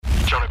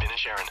Jono, Ben and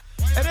Sharyn.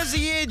 It is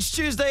the Edge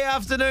Tuesday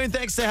afternoon.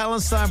 Thanks to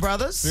Hallenstein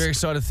Brothers. Very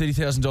excited.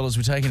 $30,000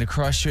 we're taking to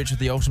Christchurch with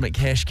the ultimate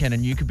cash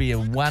cannon. You could be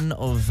one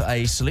of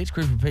a select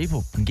group of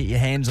people and get your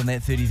hands on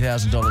that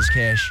 $30,000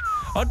 cash.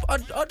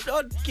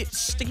 I'd get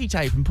sticky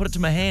tape and put it to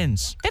my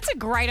hands. That's a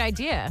great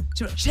idea.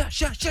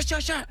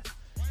 Shut.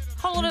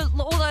 Whole lot of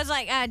all those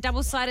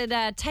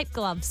double-sided tape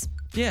gloves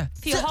Yeah.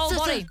 for your whole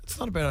body. It's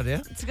not a bad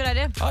idea. It's a good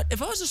idea.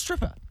 If I was a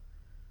stripper,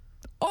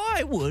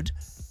 I would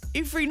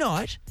every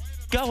night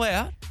go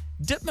out,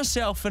 dip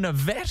myself in a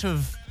vat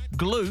of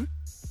glue,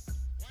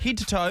 head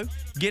to toe,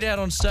 get out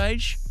on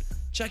stage,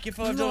 chuck your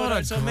 $5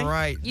 notes on me.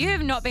 Great. You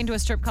have not been to a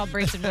strip club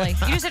recently.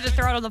 You just have to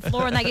throw it on the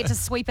floor and they get to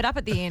sweep it up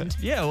at the end.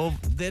 Yeah, well,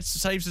 that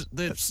saves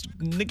the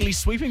niggly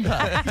sweeping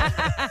part.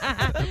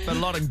 A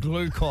lot of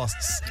glue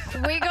costs.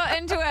 We got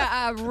into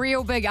a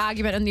real big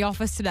argument in the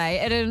office today.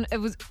 It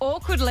was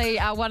awkwardly,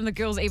 one of the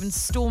girls even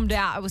stormed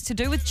out. It was to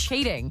do with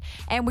cheating.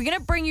 And we're going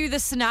to bring you the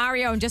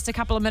scenario in just a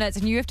couple of minutes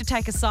and you have to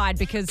take a side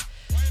because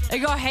it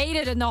got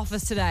heated in the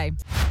office today.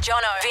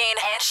 Jono, Ben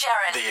and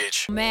Sharyn. The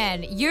Edge.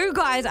 Man, you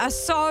guys are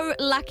so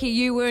lucky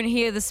you weren't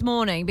here this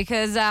morning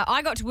because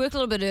I got to work a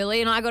little bit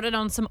early and I got in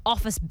on some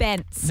office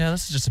bants. Now,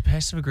 this is just a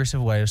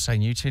passive-aggressive way of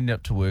saying you turned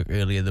up to work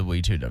earlier than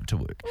we turned up to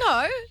work.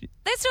 No,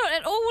 that's not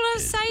at all what I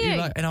was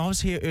saying. And I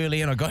was here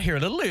early, and I got here a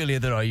little earlier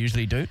than I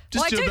usually do.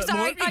 Just Well, do a bit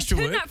more I extra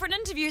turned work. up for an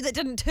interview that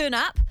didn't turn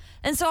up,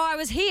 and so I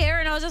was here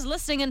and I was just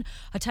listening. And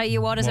I tell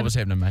you what, What was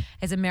happening, mate?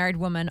 as a married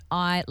woman,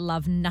 I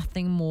love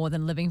nothing more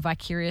than living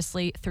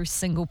vicariously through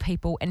single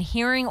people and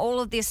hearing all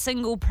of their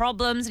single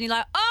problems. And you're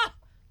like, oh,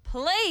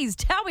 please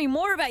tell me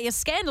more about your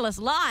scandalous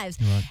lives.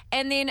 Right.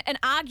 And then an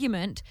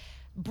argument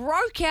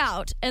broke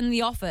out in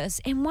the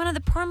office and one of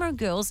the promo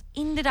girls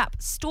ended up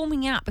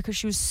storming out because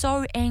she was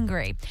so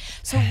angry.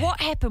 So what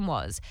happened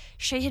was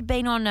she had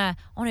been on her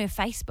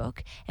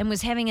Facebook and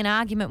was having an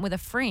argument with a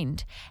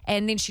friend,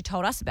 and then she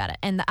told us about it.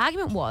 And the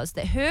argument was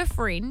that her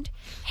friend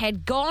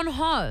had gone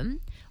home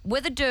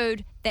with a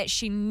dude that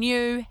she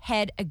knew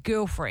had a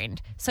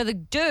girlfriend. So the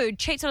dude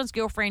cheats on his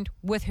girlfriend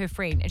with her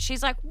friend. And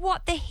she's like,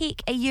 what the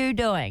heck are you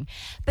doing?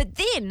 But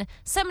then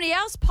somebody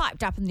else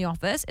piped up in the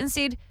office and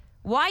said,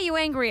 why are you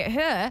angry at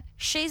her?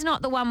 She's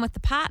not the one with the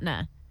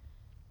partner.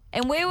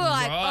 And we were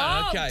like,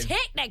 Right, oh, okay.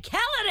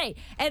 technicality.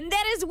 And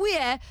that is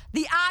where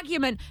the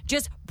argument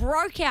just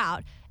broke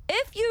out.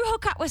 If you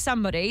hook up with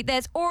somebody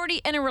that's already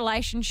in a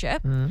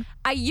relationship,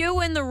 are you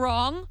in the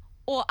wrong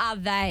or are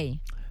they?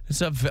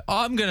 So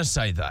I'm going to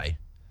say they.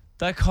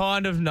 They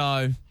kind of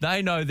know.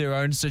 They know their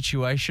own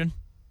situation.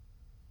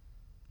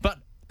 But,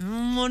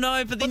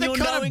 but then they're you're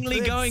kind of knowingly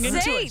big. going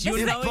into See, it. You're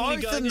this is- knowingly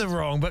Both going in the into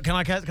wrong, but can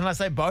I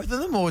say both of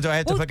them, or do I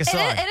have to pick a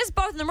side? It is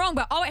both in the wrong,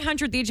 but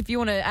 0800 The Edge if you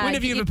want to... When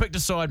have you ever picked a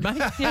side, mate?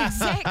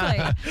 Exactly.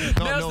 Now's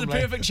the normally.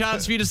 perfect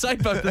chance for you to say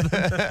both of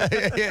them.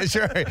 Yeah,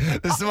 sure.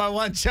 This is my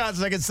one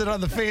chance I can sit on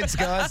the fence,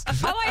 guys.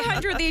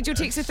 0800 The Edge or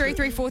text to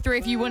 3343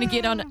 if you want to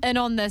get in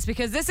on this,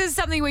 because this is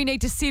something we need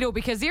to settle,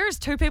 because there is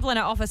two people in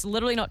our office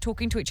literally not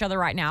talking to each other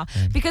right now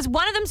because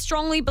one of them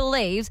strongly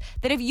believes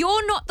that if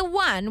you're not the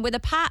one with a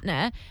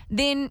partner,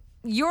 then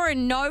you're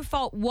in no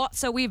fault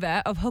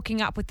whatsoever of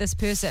hooking up with this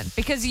person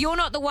because you're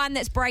not the one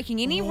that's breaking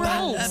any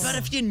rules. But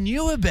if you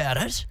knew about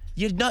it,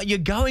 you're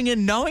going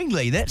in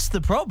knowingly. That's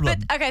the problem.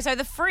 But, okay, so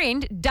the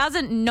friend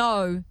doesn't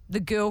know the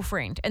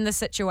girlfriend in the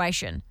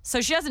situation. So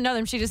she doesn't know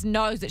them, she just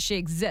knows that she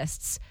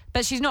exists.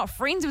 But she's not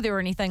friends with her or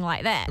anything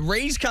like that.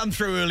 Ree's come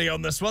through early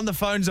on this one. The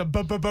phones are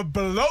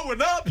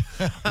blowing up.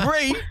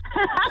 Ree.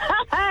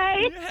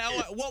 Hey,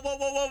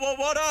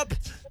 What up?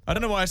 I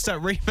don't know why I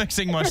start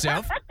remixing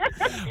myself.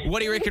 What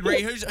do you reckon,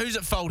 Ree? Who's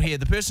at fault here?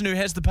 The person who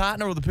has the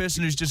partner or the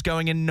person who's just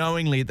going in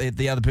knowingly that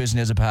the other person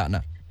has a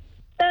partner?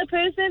 the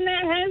person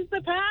that has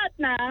the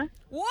partner.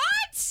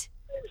 What?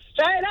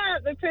 Straight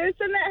up, the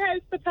person that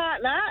has the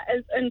partner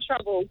is in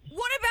trouble.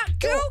 What about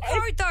girl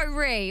code though,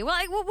 Ree?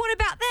 Like, well, what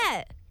about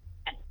that?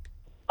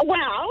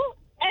 Well,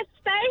 if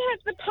they have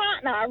the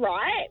partner,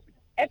 right?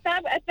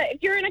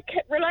 If you're in a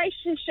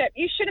relationship,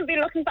 you shouldn't be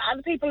looking for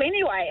other people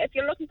anyway. If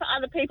you're looking for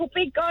other people,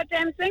 be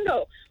goddamn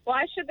single.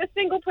 Why should the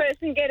single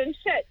person get in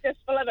shit just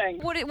for living?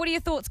 What are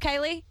your thoughts,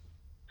 Kaylee?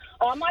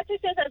 Oh, my two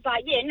cents is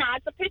like, yeah, no,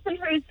 it's the person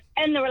who's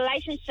in the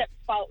relationship's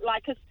fault.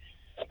 Like, 'cause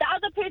the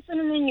other person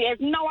in you has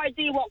no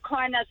idea what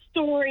kind of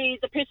story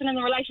the person in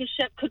the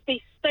relationship could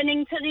be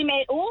spinning to them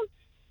at all,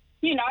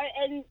 you know,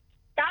 and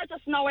they're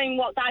just knowing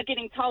what they're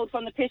getting told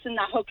from the person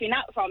they're hooking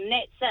up from.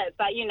 That's it.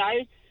 But, you know,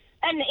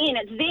 in the end,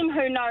 it's them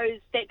who knows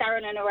that they're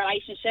in a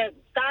relationship.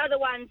 They're the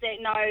ones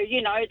that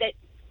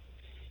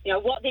know,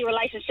 what their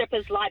relationship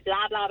is like,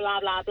 blah, blah, blah,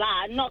 blah,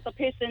 blah. Not the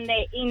person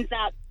that ends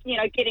up,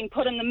 getting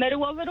put in the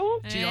middle of it all.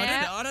 Gee,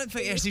 I don't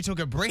think Ashley took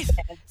a breath.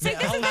 See,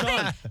 this is the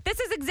thing. This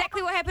is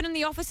exactly what happened in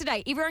the office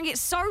today. Everyone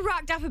gets so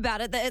rocked up about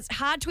it that it's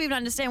hard to even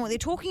understand what they're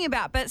talking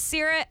about. But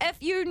Sarah,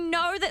 if you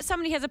know that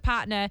somebody has a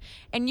partner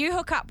and you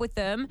hook up with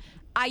them,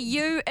 are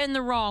you in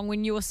the wrong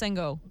when you're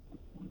single?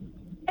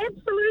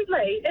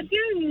 Absolutely. If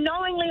you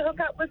knowingly hook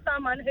up with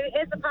someone who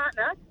has a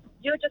partner,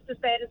 you're just as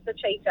bad as the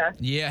cheater.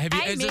 Yeah, has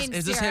this Amen,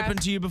 has this Sarah.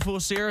 happened to you before,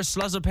 Sarah?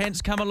 Sluzzer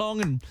Pants come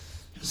along and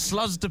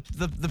sluzzed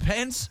the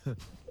pants?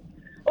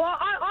 Well,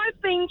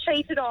 I've been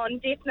cheated on,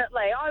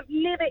 definitely. I've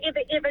never, ever,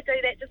 ever do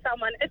that to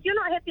someone. If you're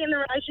not happy in the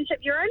relationship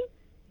you're in,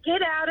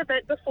 get out of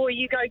it before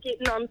you go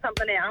getting on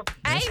something else.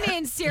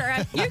 Amen,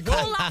 Sarah. You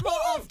call up more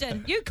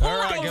often. You call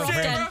up more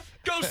often.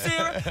 Go,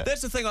 Sarah.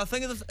 That's the thing. I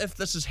think if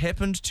this has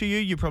happened to you,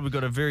 you've probably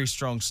got a very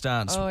strong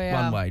stance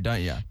one way,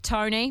 don't you?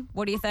 Tony,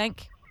 what do you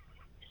think?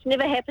 It's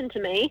never happened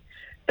to me,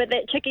 but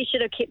that chickie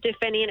should have kept her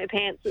fanny in her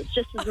pants. It's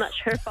just as much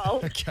her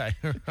fault Okay.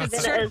 than it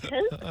is his.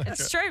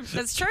 It's true.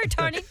 That's true,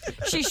 Tony.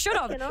 She should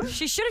have.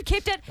 She should have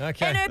kept it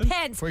in her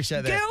pants.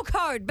 Appreciate that. Girl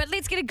code. But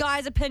let's get a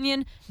guy's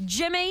opinion.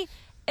 Jimmy,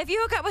 if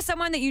you hook up with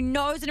someone that you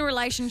know is in a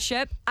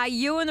relationship, are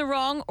you in the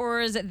wrong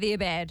or is it their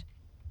bad?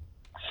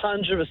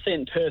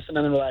 100% person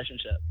in a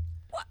relationship.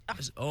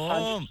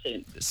 Oh,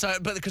 100%. so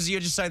but because you're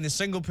just saying the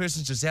single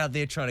person's just out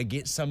there trying to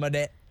get some of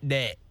that.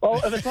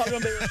 Well, if it's not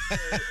going to be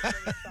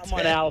with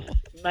someone else,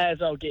 may as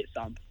well get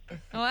some.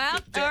 Well,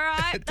 all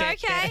right,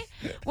 okay.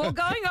 Well,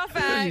 going off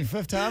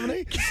Fifth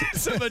Harmony?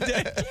 Some of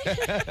that.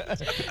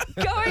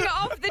 going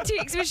off the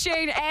text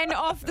machine and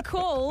off the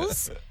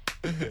calls.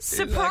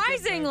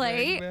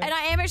 Surprisingly, and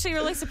I am actually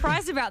really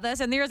surprised about this,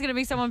 and there is going to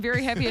be someone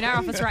very happy in our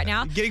office right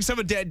now. Getting some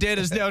of that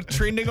is now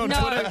trending on No,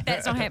 Twitter.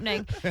 that's not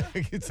happening.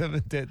 Get some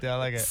of that. I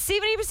like it.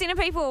 70% of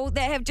people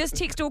that have just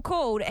texted or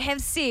called have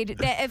said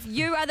that if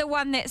you are the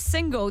one that's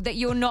single, that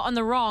you're not on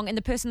the wrong, and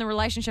the person in the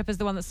relationship is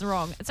the one that's the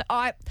wrong. So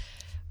I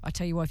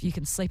tell you what, if you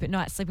can sleep at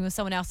night sleeping with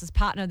someone else's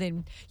partner,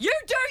 then you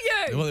do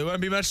you. Well, there won't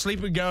be much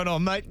sleeping going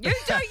on, mate. You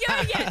do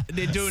you, yeah.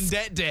 They're doing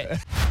that.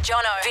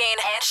 Jono, Vin,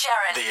 and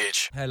Sharyn. The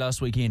Edge. Hey, last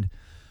weekend,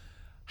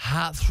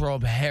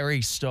 heartthrob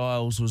Harry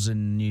Styles was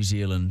in New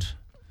Zealand.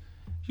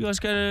 You guys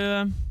go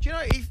to... Do you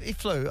know he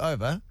flew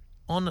over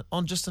on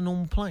just a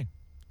normal plane?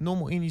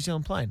 Normal New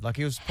Zealand plane. Like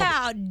he was probably,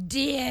 How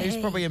dare he was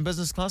probably in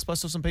business class, but I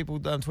saw some people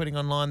tweeting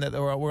online that they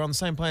were on the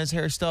same plane as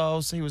Harry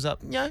Styles. He was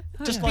up,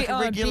 just like a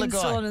regular Ben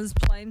guy. Solomon's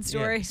plane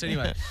story. Yeah, so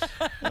anyway,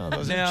 Oh, that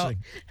was now,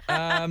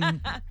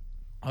 interesting.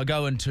 I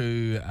go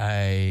into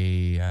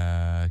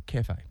a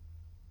cafe,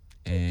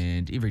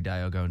 and every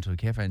day I go into a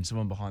cafe, and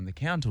someone behind the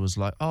counter was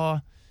like, "Oh,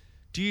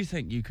 do you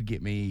think you could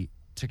get me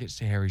tickets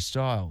to Harry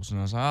Styles?" And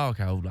I was like, "Oh,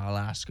 okay, I'll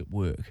ask at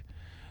work."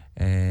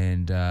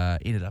 And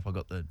ended up, I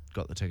got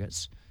the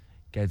tickets,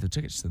 gave the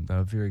tickets to them. They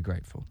were very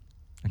grateful.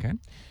 Okay,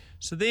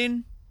 so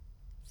then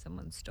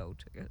Someone stole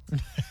tickets.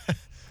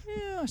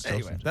 yeah, I still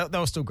Anyway, they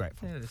were still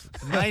grateful.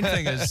 the main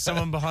thing is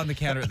someone behind the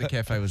counter at the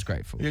cafe was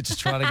grateful. You're just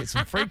trying to get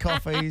some free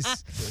coffees.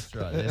 That's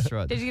right. That's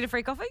right. Did you get a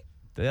free coffee?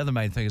 The other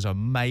main thing is I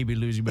may be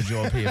losing my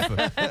job here for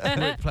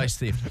workplace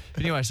theft.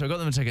 But anyway, so I got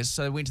them the tickets.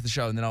 So I went to the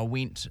show, and then I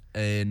went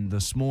in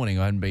this morning.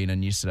 I hadn't been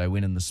in yesterday. I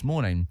went in this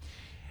morning.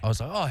 I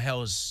was like, "Oh, how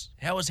was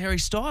Harry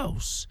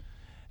Styles?"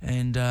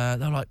 And they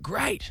were like,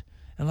 "Great."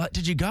 And like,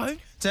 "Did you go?"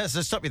 So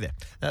stop you there.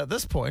 Now, at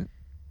this point,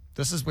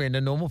 this is when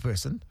a normal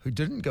person who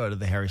didn't go to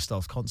the Harry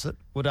Styles concert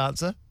would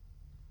answer.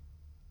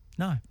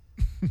 No.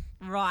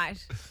 Right.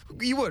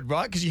 You would,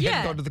 right? Because you Yeah.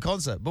 hadn't gone to the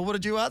concert. But what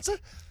did you answer?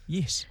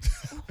 Yes.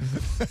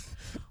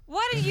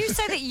 Why did you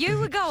say that you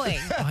were going?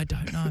 I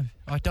don't know.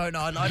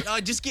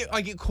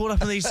 I get caught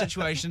up in these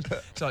situations.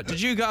 So like, did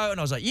you go? And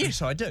I was like,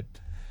 yes, I did.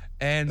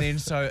 And then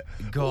so,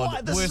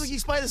 God, Why? You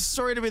explained this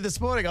story to me this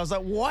morning. I was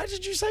like, why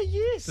did you say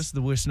yes? this is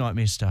the worst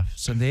nightmare stuff.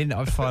 So then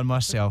I find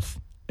myself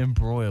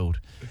embroiled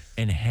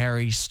in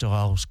Harry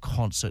Styles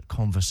concert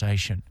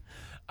conversation.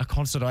 A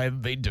concert I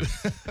haven't been to.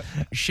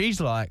 She's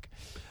like,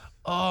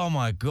 "Oh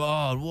my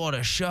God, what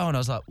a show." And I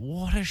was like,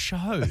 "What a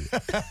show."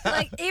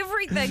 Like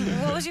everything.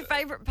 What was your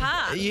favourite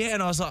part? Yeah,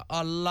 and I was like,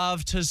 I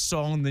loved his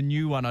song, the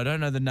new one. I don't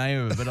know the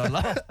name of it,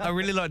 but I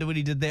really liked it when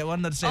he did that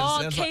one. That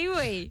sounds like,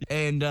 Kiwi.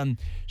 and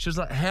she was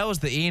like, "How was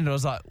the end?" I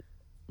was like,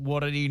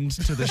 "What an end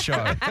to the show."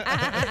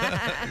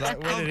 Like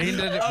when it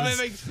ended, I'm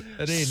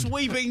having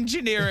sweeping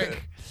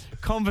generic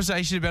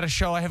conversation about a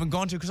show I haven't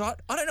gone to because I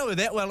don't know her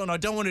that well, and I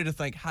don't want her to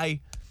think,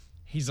 "Hey,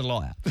 he's a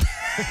liar."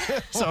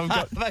 So I've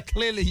got. But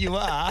clearly you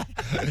are,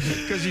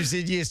 because you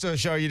said yes to a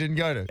show you didn't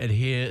go to. And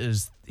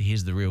here's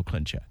the real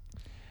clincher.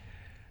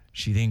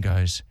 She then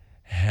goes,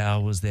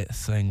 "How was that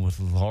thing with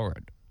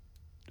Lauren?"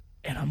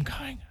 And I'm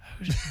going,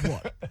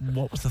 "What?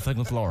 What was the thing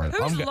with Lauren?"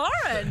 Who's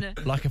Lauren?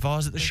 Like if I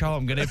was at the show,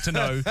 I'm gonna have to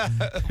know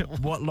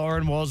what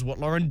Lauren was, what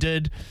Lauren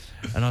did.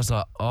 And I was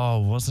like,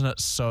 "Oh, wasn't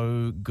it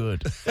so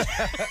good?"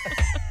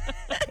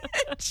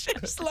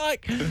 She's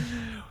like,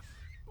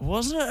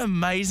 "Wasn't it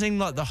amazing?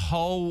 Like the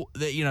whole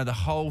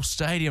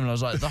stadium." And I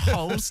was like, "The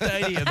whole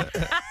stadium."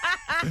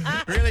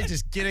 Really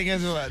just getting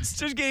into it.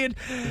 Just getting.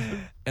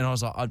 And I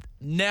was like,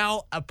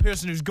 now a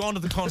person who's gone to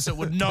the concert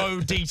would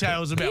know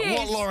details about Yes.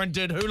 what Lauren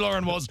did, who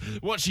Lauren was,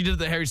 what she did at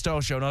the Harry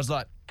Styles show. And I was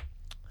like,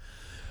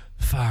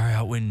 far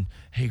out when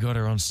he got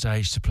her on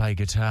stage to play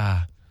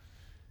guitar.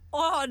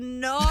 Oh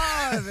no!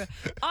 I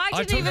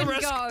didn't even go.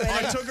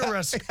 I took a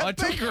risk.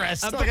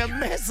 It's like a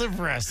massive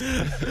risk.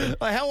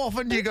 Like how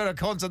often do you go to a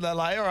concert and they're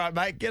like, "All right,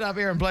 mate, get up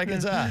here and play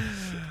guitar"?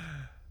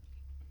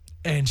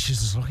 And she's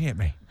just looking at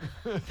me.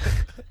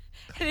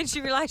 And then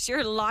she realised you're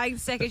a lying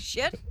sack of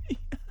shit.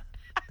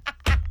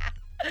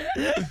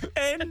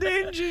 And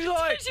then she's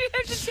like, Did you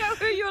have to tell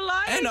who you're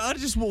lying? and I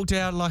just walked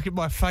out like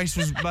my face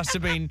must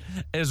have been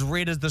as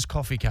red as this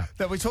coffee cup.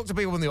 That we talked to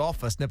people in the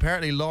office, and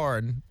apparently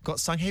Lauren got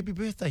sung "Happy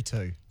Birthday"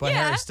 to by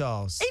Yeah. Harry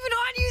Styles. Even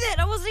I knew that.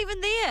 I wasn't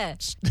even there.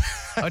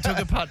 I took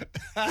a punt.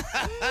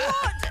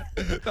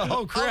 The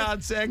whole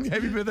crowd sang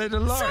 "Happy Birthday" to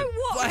Lauren. So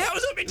what? Well, how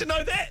was I meant to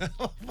know that?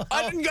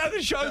 I didn't go to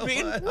the show,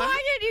 Ben.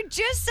 Why did you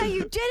just say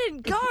you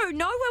didn't go?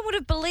 No one would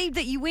have believed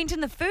that you went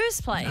in the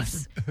first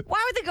place.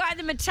 Why would the guy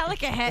in the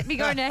Metallica hat be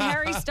going to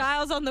Harry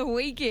Styles on the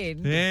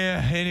weekend?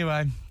 Yeah,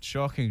 anyway,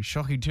 shocking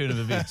turn of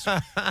events.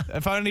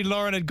 If only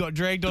Lauren had got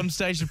dragged on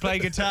stage to play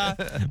guitar,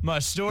 my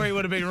story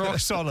would have been rock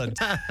solid.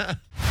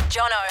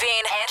 Jono,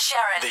 Vin, and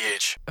Sharyn. The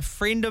Edge. A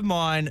friend of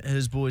mine,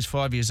 his boy's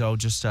 5 years old,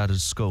 just started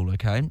school,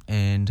 okay?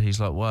 And he's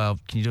like, well,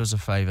 can you do us a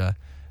favour?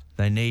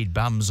 They need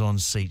bums on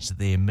seats at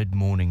their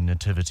mid-morning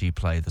nativity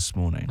play this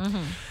morning.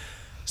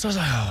 So I was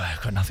like, oh,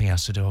 I've got nothing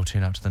else to do. I'll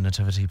turn up to the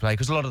nativity play.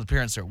 Because a lot of the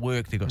parents are at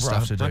work. They've got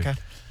stuff to do. Okay.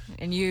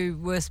 And you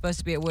were supposed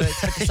to be at work,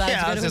 but decided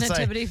Yeah, I to was go to a gonna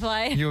say, nativity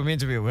play. You were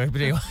meant to be at work,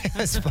 but anyway,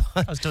 that's fine.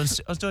 I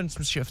was doing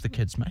some shit for the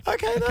kids, mate.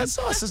 Okay, that's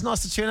nice. It's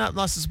nice to tune up,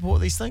 nice to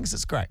support these things.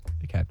 It's great.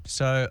 Okay,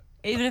 so,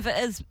 Even if it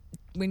is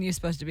when you're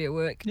supposed to be at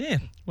work. yeah,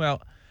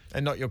 well,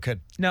 And not your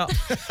kid. no.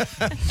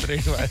 But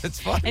anyway, it's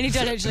fine. And you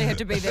don't actually have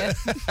to be there.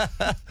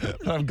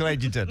 But I'm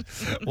glad you did.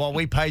 Well,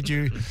 we paid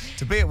you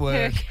to be at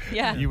work.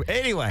 Yeah.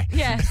 Anyway.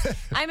 Yeah.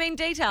 I mean,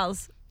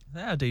 details.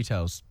 There are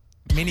details,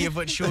 many of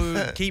which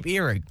you'll keep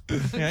airing. You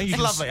know, you It's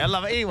can lovely. I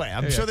love it. Anyway,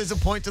 I'm sure there's a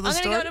point to the I'm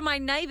going story. to go to my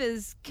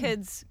neighbour's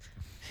kids'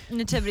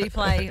 nativity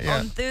play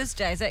on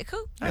Thursday. Is that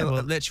cool? Hey,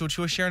 well, that's your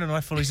choice, Sharon, and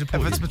I fully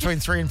support If it's you. between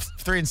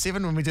 3 and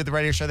 7 when we do the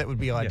radio show, that would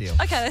be ideal.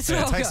 Okay, that's what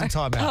I'll take go. some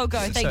time out. I'll go.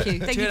 Thank you.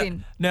 Thank you,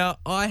 Ben. Now,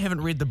 I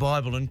haven't read the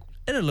Bible in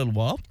a little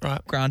while,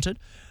 Right. granted,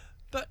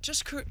 but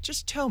just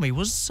tell me,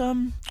 was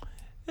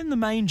in the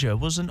manger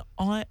was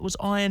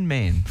Iron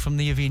Man from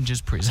the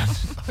Avengers present?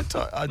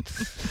 I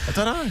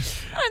don't know. I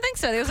don't think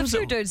so. There was a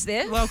few dudes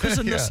there. Well, because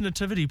in this Yeah.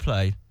 nativity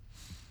play,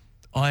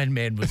 Iron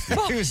Man was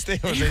there. He was there,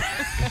 was he?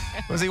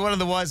 Was he one of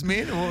the wise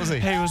men, or what was he?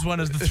 He was one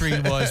of the three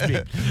wise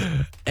men.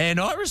 And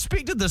I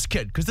respected this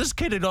kid, because this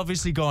kid had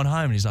obviously gone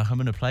home and he's like, I'm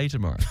going to play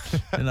tomorrow.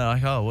 And they're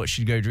like, oh, what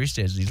should you go dressed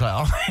as? And he's like,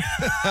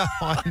 oh,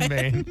 Iron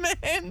Man.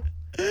 man.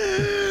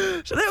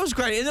 So that was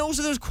great. And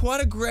also there was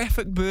quite a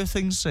graphic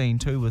birthing scene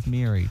too with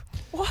Mary.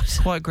 What?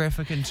 Quite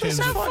graphic in terms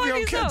So of... 5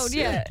 years kids, old,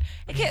 yeah.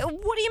 Okay,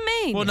 what do you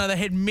mean? Well, no, they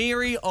had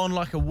Mary on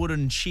like a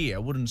wooden chair,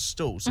 a wooden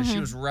stool. So she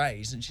was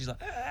raised and she's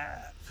like...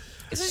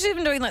 So she's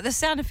even doing like the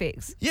sound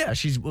effects. Yeah,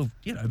 she's, well,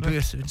 you know,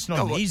 birth, it's not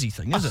an easy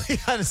thing, is it?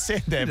 I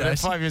understand that, but know, at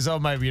 5 years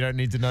old, maybe you don't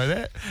need to know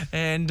that.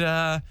 And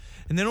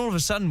then all of a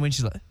sudden when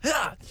she's like...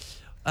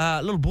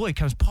 a little boy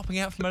comes popping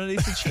out from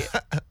underneath the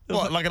chair.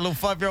 What, like a little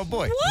 5-year-old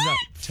boy? He's like,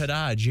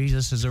 ta-da,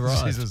 Jesus has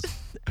arrived. Jesus.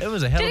 It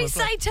was a hell Did of he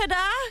a play. say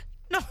ta-da?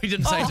 No, he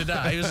didn't say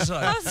ta-da. He was just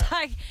I like... was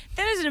like,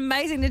 that is an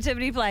amazing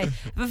nativity play.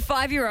 If a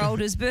 5-year-old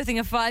is birthing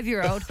a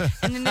 5-year-old,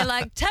 and then they're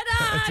like,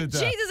 ta-da, Ta-da.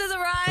 Jesus has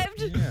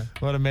arrived. Yeah.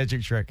 What a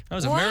magic trick. It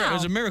was, Wow. it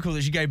was a miracle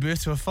that she gave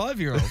birth to a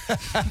 5-year-old.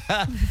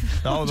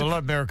 Oh, there's a lot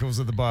of miracles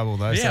in the Bible,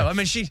 though. Yeah, so- I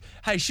mean, she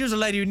was a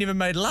lady who never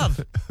made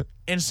love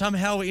and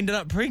somehow ended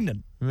up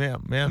pregnant. Yeah.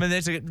 I mean,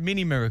 there's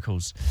many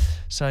miracles.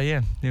 So,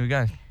 yeah, there we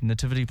go.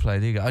 Nativity play.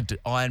 There you go. I did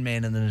Iron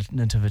Man in the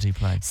nativity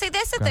play. See,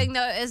 that's the thing,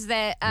 though, is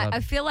that Love I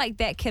it. feel like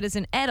that kid as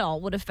an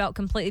adult would have felt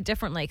completely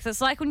differently. Because it's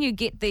like when you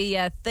get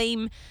the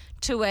theme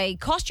to a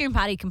costume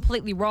party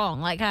completely wrong.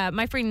 Like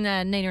my friend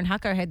Nina and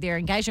Hako had their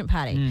engagement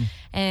party.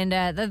 And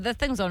the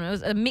thing was on, it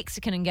was a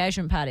Mexican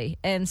engagement party.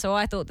 And so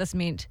I thought this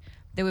meant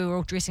that we were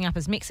all dressing up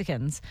as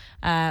Mexicans.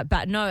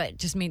 But no, it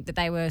just meant that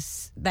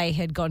they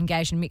had got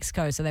engaged in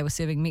Mexico, so they were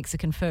serving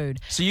Mexican food.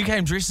 So you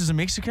came dressed as a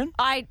Mexican?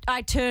 I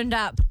turned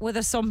up with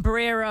a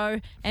sombrero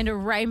and a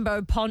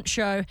rainbow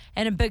poncho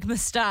and a big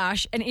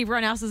moustache, and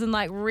everyone else is in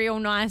like real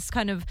nice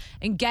kind of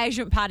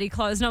engagement party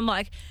clothes. And I'm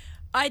like,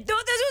 I thought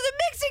this was a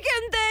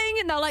Mexican thing.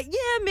 And they're like,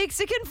 yeah,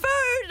 Mexican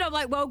food. And I'm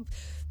like, well,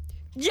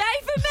 yay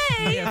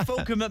for me. Yeah,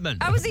 full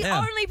commitment. I was the Yeah.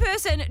 only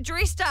person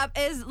dressed up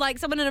as like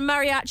someone in a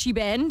mariachi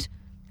band.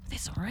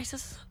 That's not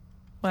racist.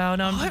 Well,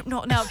 no, I hope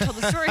not. Now I've told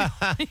the story.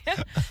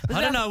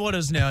 I don't know what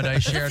is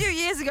nowadays, A Sharon. few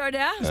years ago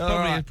now.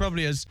 It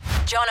probably is.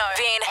 Jono,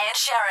 Vin, and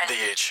Sharyn.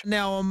 The Edge.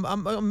 Now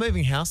I'm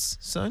moving house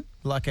soon,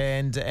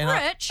 and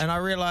Rich? I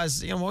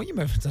realise, well, you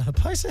move into another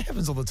place. It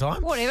happens all the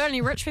time. Whatever, only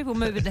rich people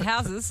move into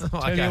houses.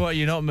 Tell you what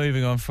you're not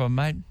moving on from,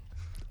 mate.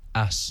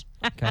 Us.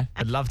 Okay?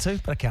 I'd love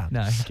to, but I can't.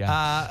 No, you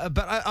can't.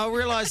 But I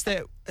realised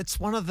that it's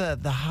one of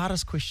the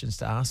hardest questions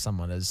to ask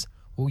someone is,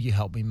 will you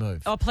help me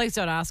move? Oh, please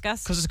don't ask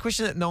us. Because it's a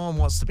question that no one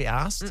wants to be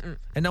asked,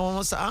 and no one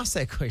wants to ask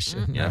that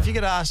question. You know, if you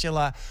get asked, you're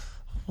like,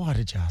 why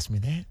did you ask me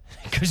that?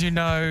 Because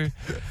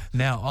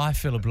now I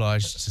feel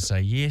obliged to say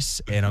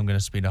yes, and I'm going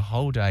to spend a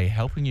whole day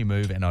helping you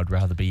move, and I'd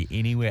rather be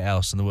anywhere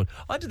else in the world.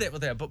 I did that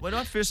with that, but when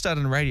I first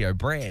started in radio,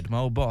 Brad, my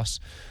old boss,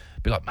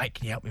 be like, mate,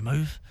 can you help me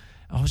move?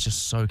 I was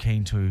just so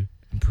keen to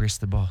impress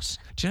the boss.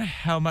 Do you know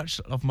how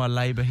much of my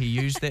labour he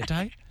used that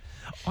day?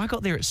 I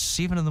got there at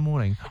 7 in the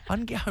morning. I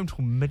didn't get home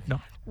till midnight.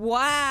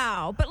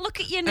 Wow. But look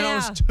at you And I now.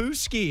 was too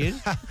scared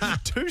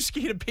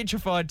and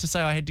petrified to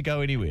say I had to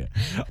go anywhere.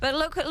 But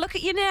look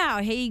at you now.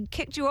 He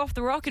kicked you off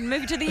the rock and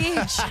moved you to the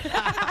edge.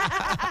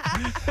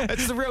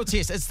 It's the real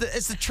test. It's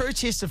the true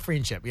test of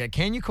friendship. Yeah,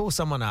 can you call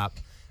someone up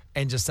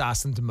and just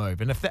ask them to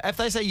move? And if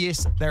they say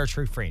yes, they're a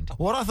true friend.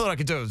 What I thought I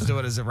could do is do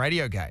it as a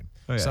radio game.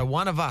 Okay. So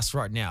one of us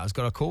right now has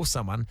got to call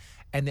someone,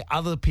 and the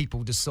other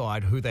people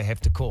decide who they have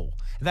to call.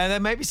 They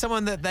may be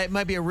someone that they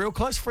may be a real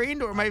close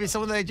friend, or maybe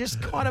someone they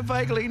just kind of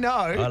vaguely know.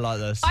 I like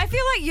this. I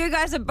feel like you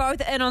guys are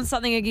both in on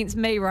something against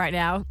me right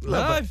now.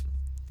 No.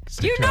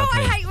 You know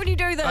I hate when you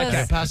do this.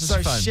 Okay, pass us so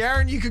the phone.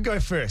 Sharon, you could go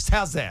first.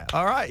 How's that?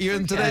 All right, you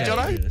into that,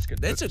 Jono? Yeah, that's good.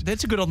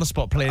 That's a good on the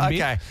spot plan, Ben.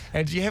 Okay.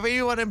 And do you have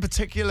anyone in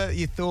particular that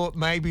you thought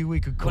maybe we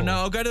could call? Well, no,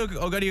 I'll go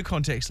to your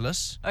contacts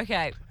list.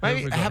 Okay. Who have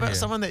Maybe we got how about here?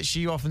 someone that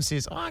she often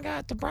says, "Oh, I go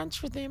out to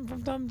brunch with them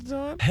from time to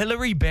time."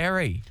 Hillary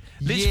Barry.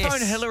 Let's Yes.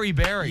 phone Hillary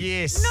Barry.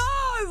 Yes. No!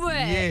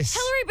 Yes.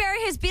 Hillary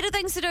Barry has better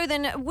things to do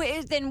than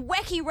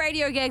wacky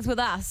radio gags with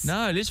us.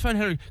 No, let's phone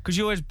Hillary because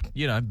you always,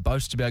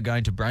 boast about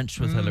going to brunch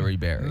with Hillary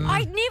Barry. I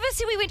never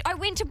said we went. I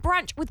went to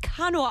brunch with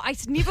Kanoa. I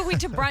never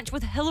went to brunch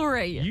with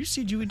Hillary. You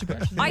said you went to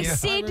brunch. I Yeah.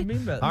 said I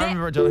remember. I that-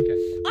 remember it, Jono.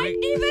 I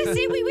never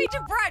said we went to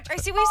brunch. I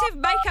said we used to have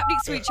makeup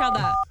next to each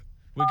other.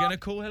 We're going to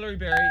call Hillary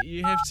Barry.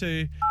 You have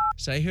to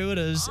say who it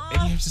is,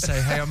 and you have to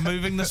say, "Hey, I'm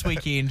moving this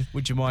weekend.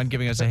 Would you mind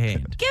giving us a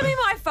hand?" Give me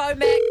my phone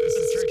back. It's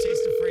a true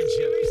test of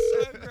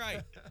friendship. So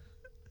great.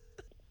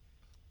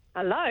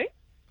 Hello.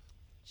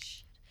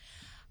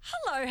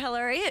 Hello,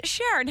 Hillary. It's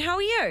Sharon. How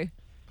are you?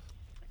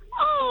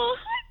 Oh,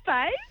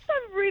 hi, babes.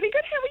 I'm really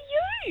good. How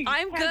are you?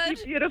 I'm How's good.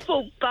 your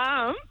beautiful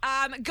bum?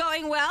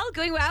 Going well.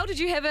 Going well. Did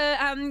you have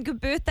a good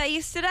birthday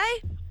yesterday?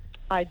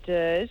 I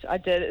did.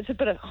 It's a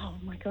bit of, oh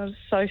my God, it's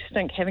so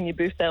stink having your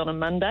birthday on a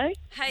Monday.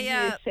 Hey,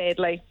 Yeah,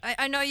 sadly.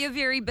 I know you're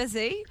very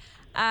busy,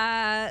 so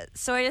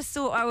I just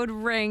thought I would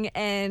ring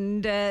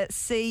and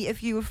see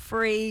if you were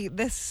free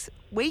this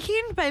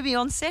weekend, maybe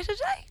on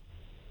Saturday.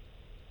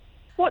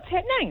 What's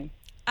happening?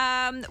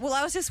 Well,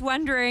 I was just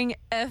wondering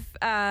if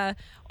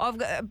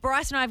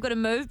Bryce and I have got to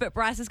move, but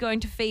Bryce is going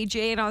to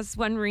Fiji, and I was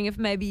wondering if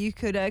maybe you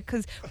could,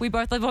 because we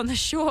both live on the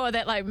shore,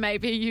 that like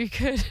maybe you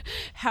could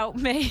help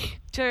me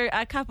do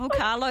a couple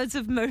carloads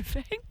of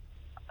moving.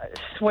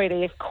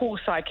 Sweetie, of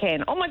course I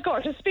can. Oh my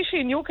gosh, especially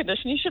in your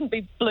condition, you shouldn't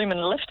be blooming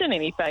lifting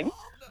anything.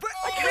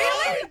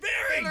 Really?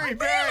 Hillary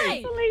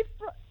Barry. Believe-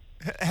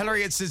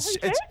 Hillary, it's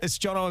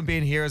Jono and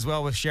Ben here as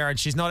well with Sharon.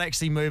 She's not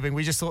actually moving.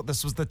 We just thought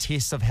this was the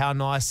test of how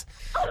nice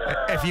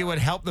if you would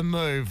help them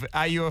move.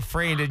 Are you a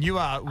friend? And you're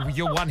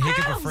one heck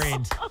of a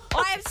friend.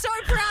 I am so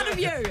proud of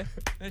you.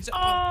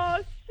 Oh,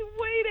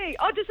 sweetie.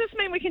 Oh, does this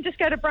mean we can just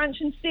go to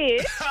brunch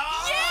instead?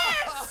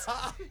 Yes!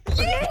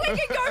 Yeah, we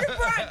can go to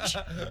brunch.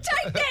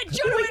 Take that,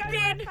 Jono and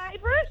Ben.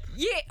 Favourite?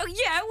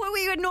 Yeah, where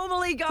we would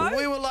normally go.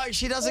 We were like,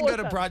 she doesn't go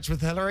to brunch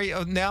with Hillary.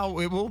 Oh, now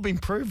we've all been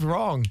proved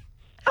wrong.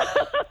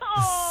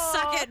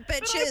 Suck it, But I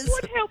bitches.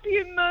 would help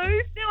you move.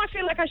 Now I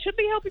feel like I should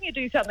be helping you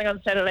do something on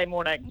Saturday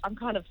morning. I'm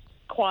kind of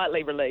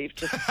quietly relieved.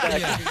 Just at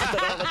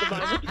the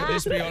moment.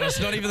 Let's be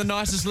honest, not even the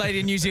nicest lady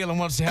in New Zealand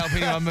wants to help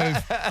anyone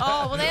move.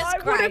 Oh, well, that's I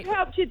would have great.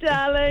 helped you,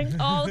 darling.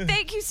 Oh,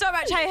 thank you so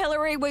much. Hey,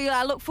 Hillary, we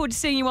look forward to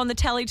seeing you on the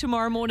telly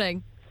tomorrow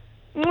morning.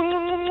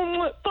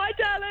 Bye,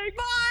 darling.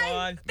 Bye.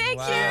 Bye. Thank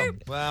Wow. you.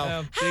 Wow.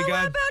 There How you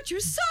go. about you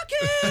suck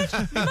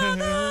it, mother?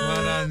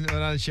 Well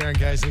done, Sharon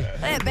Casey.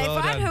 That'd be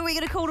Well fun. done. Who are we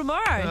going to call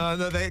tomorrow?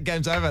 No, that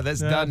game's over.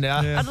 That's done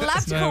now. yeah. I'd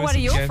love to No, call it's one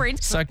of your okay.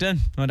 friends. Sucked in.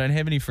 I don't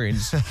have any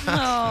friends.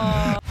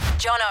 Oh.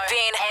 Jono,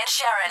 Ben and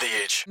Sharon.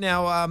 The Edge.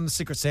 Now,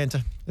 Secret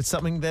Santa. It's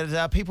something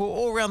that people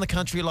all around the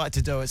country like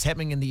to do. It's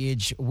happening in the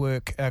Edge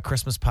work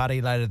Christmas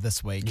party later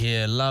this week.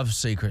 Yeah, love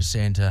Secret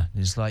Santa.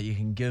 It's like you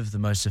can give the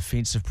most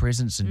offensive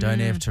presents and don't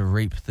have to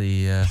reap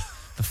the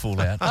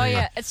fallout. Oh,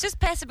 yeah. It's just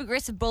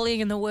passive-aggressive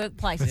bullying in the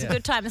workplace. It's a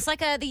good time. It's like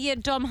the year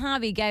Dom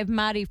Harvey gave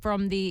Marty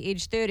from the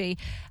Edge 30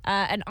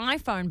 an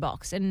iPhone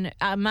box. And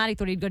Marty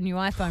thought he'd got a new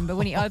iPhone, but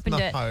when he opened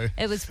No.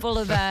 it was full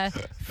of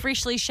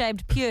freshly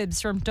shaved pubes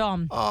from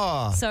Dom.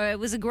 Oh, So it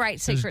was a great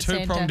There's a Secret Santa.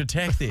 two-pronged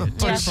attack there. Yeah.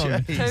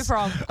 Two-pronged. jeez.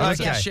 Two-pronged. Okay.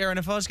 Okay, Sharon,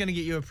 if I was going to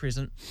get you a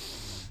present,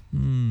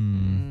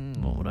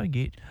 what would I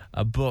get?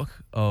 A book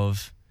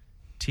of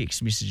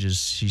text messages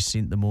she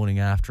sent the morning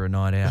after a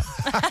night out.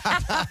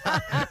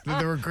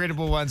 the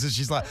regrettable ones, and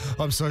she's like,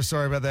 I'm so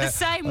sorry about that. The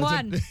same I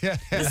one. did- Yeah.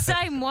 The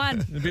same one.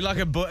 It'd be like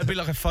a book. It'd be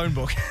like a phone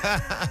book.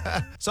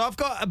 So I've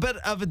got a bit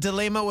of a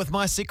dilemma with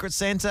my Secret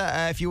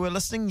Santa. If you were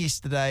listening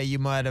yesterday, you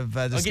might have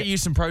I'll get you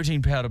some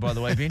protein powder, by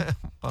the way, Ben,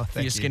 Oh, for thank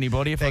your you. skinny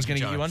body. If I was Thank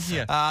going to you, get you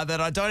one, Jono. yeah.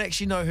 That I don't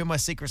actually know who my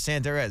Secret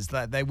Santa is.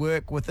 That they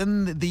work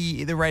within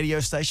the radio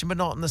station, but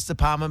not in this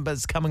department. But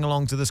it's coming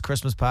along to this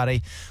Christmas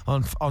party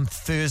on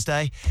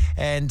Thursday,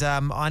 and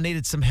I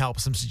needed some help,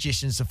 some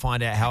suggestions to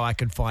find out how I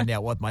could find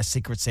out what my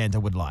Secret Santa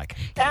would like.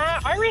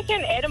 I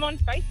reckon add him on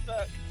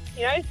Facebook.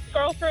 You know,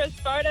 scroll through his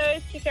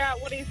photos, check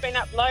out what he's been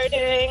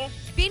uploading.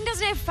 Ben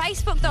doesn't have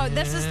Facebook, though.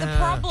 This is the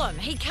problem.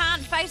 He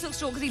can't Facebook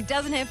stalk because he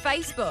doesn't have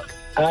Facebook.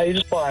 You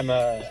just buy him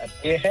a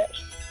beer hat.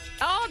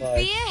 Oh,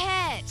 beer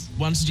hat.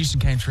 One suggestion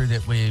came through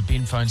that where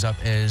Ben phones up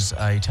as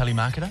a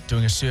telemarketer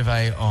doing a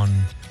survey on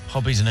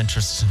hobbies and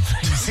interests and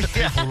things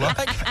that people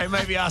like. And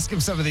maybe ask him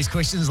some of these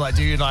questions like,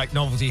 do you like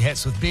novelty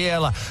hats with beer?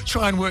 Like,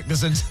 try and work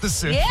this into the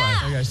survey. Yeah.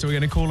 Okay, so we're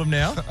going to call him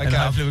now, and Okay.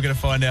 hopefully we're going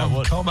to find out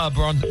what... Comar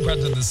Brunton,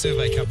 the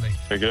survey company.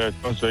 Hey, good.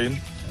 I'm speaking.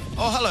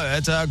 Oh, hello.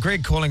 It's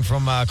Greg calling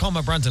from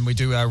Comar Brunton. We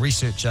do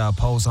research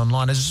polls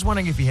online. I was just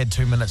wondering if you had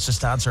 2 minutes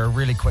just to answer a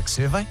really quick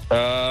survey.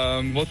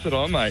 What's it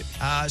on, mate?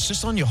 It's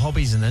just on your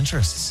hobbies and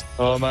interests.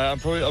 Oh, mate,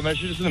 I'm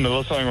actually just in the middle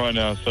of something right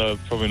now, so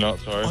probably not,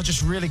 sorry. Oh,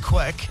 just really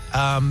quick.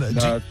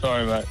 No,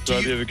 sorry, mate. do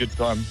Hope you- you have a good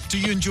time. Do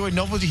you enjoy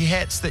novelty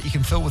hats that you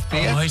can fill with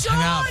beer? Oh, he's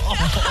hung up.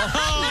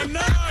 Oh,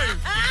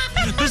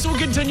 no! This will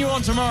continue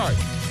on tomorrow.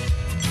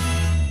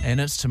 And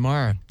it's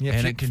tomorrow. Yeah,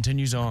 and it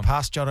continues on.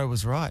 Past Jono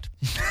was right.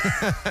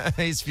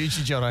 He's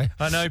future Jono.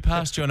 I know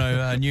past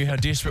Jono knew how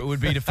desperate it would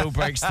be to fill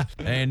breaks,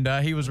 and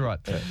he was right.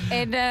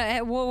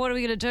 And what are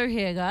we going to do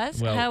here,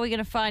 guys? Well- How are we going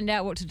to find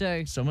out what to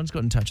do? Someone's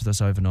got in touch with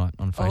us overnight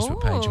on the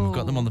Facebook page, and we've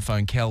got them on the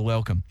phone. Cal,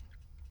 welcome.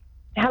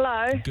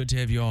 Hello. Good to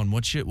have you on.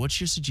 What's your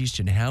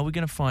suggestion? How are we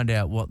going to find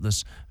out what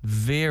this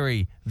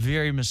very,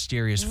 very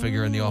mysterious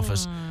figure in the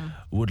office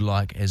would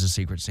like as a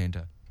secret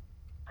Santa?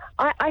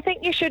 I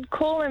think you should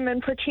call him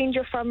and pretend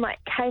you're from like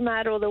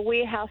Kmart or the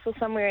warehouse or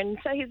somewhere and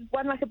say he's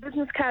won like a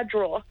business card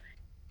draw.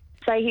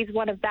 Say he's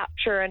won a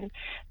voucher and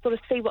sort of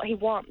see what he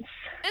wants.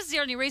 This is the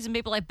only reason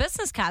people have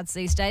business cards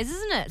these days,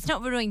 isn't it? It's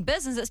not for doing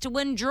business, it's to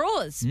win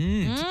draws. To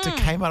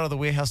Kmart or the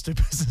warehouse do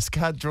business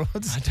card draws?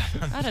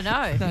 I don't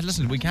know. No,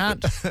 listen, we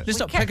can't. Let's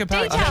not pick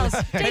apart. Details.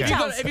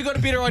 Have you got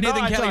a better idea No,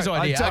 than I Kelly's don't.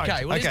 idea? I don't.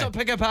 Okay, well, let's Okay. not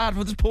pick apart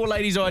with this poor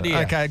lady's idea.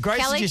 Okay,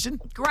 great Kelly,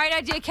 suggestion. great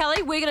idea,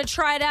 Kelly. We're going to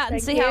try it out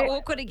and see Thank how you.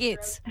 awkward it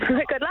gets.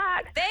 Good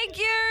luck. Thank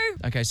you.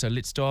 Okay, so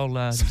let's dial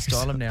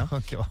him now.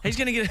 Oh, God. He's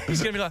gonna be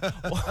like,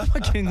 why am I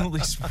getting all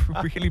these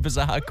really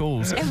bizarre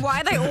calls? And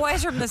why are they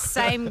always from the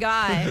same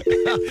guy?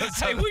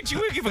 Hey, weren't you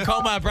working for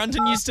Colmar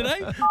Brunton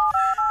yesterday?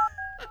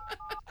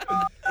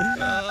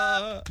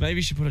 Maybe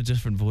you should put a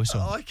different voice Oh,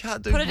 on. I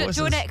can't do Do voices.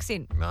 an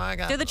accent. No, I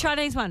can't. Do the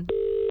Chinese one.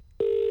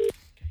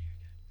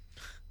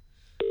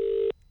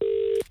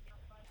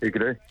 You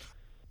could do.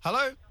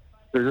 Hello?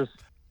 Who's this?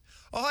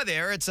 Oh, hi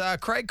there. It's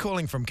Craig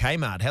calling from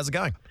Kmart. How's it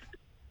going?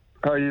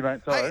 How are you, mate?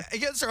 Sorry. Hey,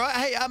 yeah, it's all right.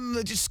 Hey,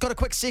 just got a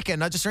quick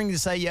second. I just ringing to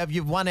say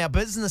you've won our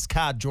business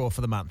card draw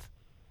for the month.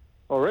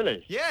 Oh,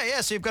 really? Yeah.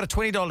 So you've got a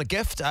 $20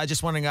 gift.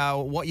 Just wondering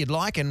what you'd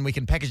like, and we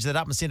can package that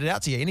up and send it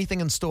out to you.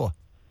 Anything in store?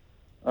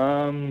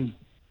 $20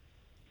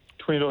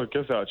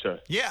 gift voucher.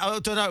 Yeah, I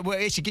don't know.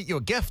 We'll actually get you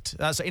a gift.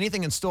 So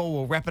anything in store,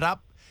 we'll wrap it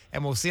up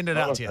and we'll send it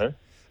out to you. Okay.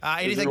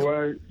 Anything?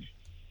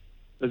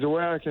 Is there a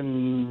way I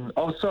can...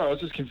 Oh, sorry, I was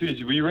just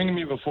confused. Were you ringing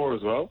me before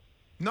as well?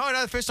 No,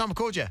 the first time I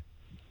called you.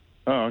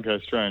 Oh, okay,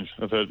 strange.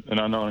 I've had an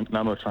unknown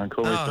number trying to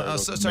call me. Oh,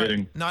 So sorry.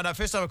 meeting. No,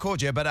 first time I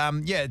called you. But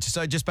yeah,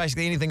 so just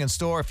basically anything in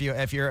store if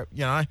you're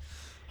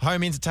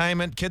home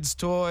entertainment, kids'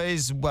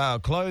 toys,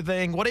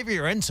 clothing, whatever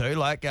you're into,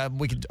 like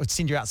we could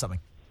send you out something.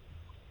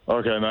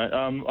 Okay, mate.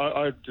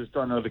 I just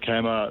don't know the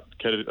Kmart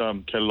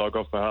catalogue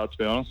off by heart, to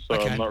be honest, so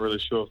Okay. I'm not really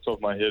sure off the top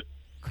of my head.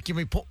 Can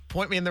we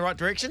point me in the right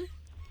direction?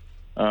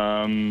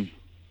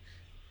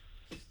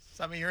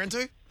 Something you're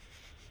into?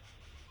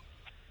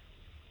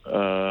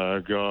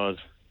 God.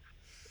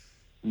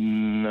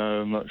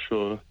 No, I'm not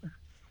sure.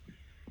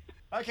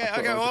 Okay.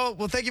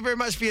 Well, thank you very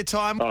much for your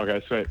time.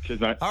 Okay, sweet. Cheers,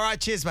 mate. All right,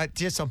 cheers, mate.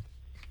 Cheers, Tom.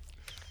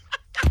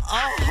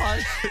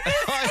 I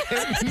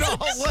am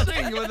not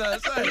winning with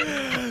this.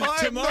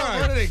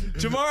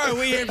 Tomorrow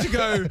we have to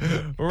go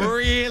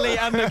really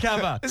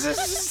undercover. This is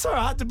so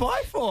hard to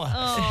buy for.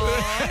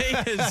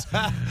 He is.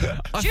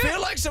 I feel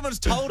like someone's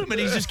told him and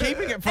he's just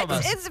keeping it from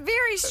us. It's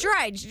very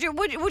strange.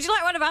 Would you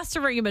like one of us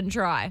to ring him and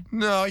try?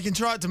 No, you can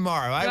try it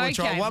tomorrow. Eh? We'll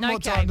try Okay, one more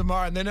okay. time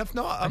tomorrow, and then if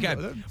not, Okay,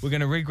 we're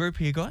going to regroup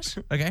here, guys.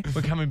 Okay,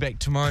 we're coming back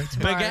tomorrow. It's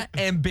bigger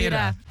and better.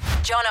 Better.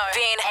 Jono,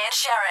 Ben and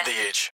Sharyn. The Edge.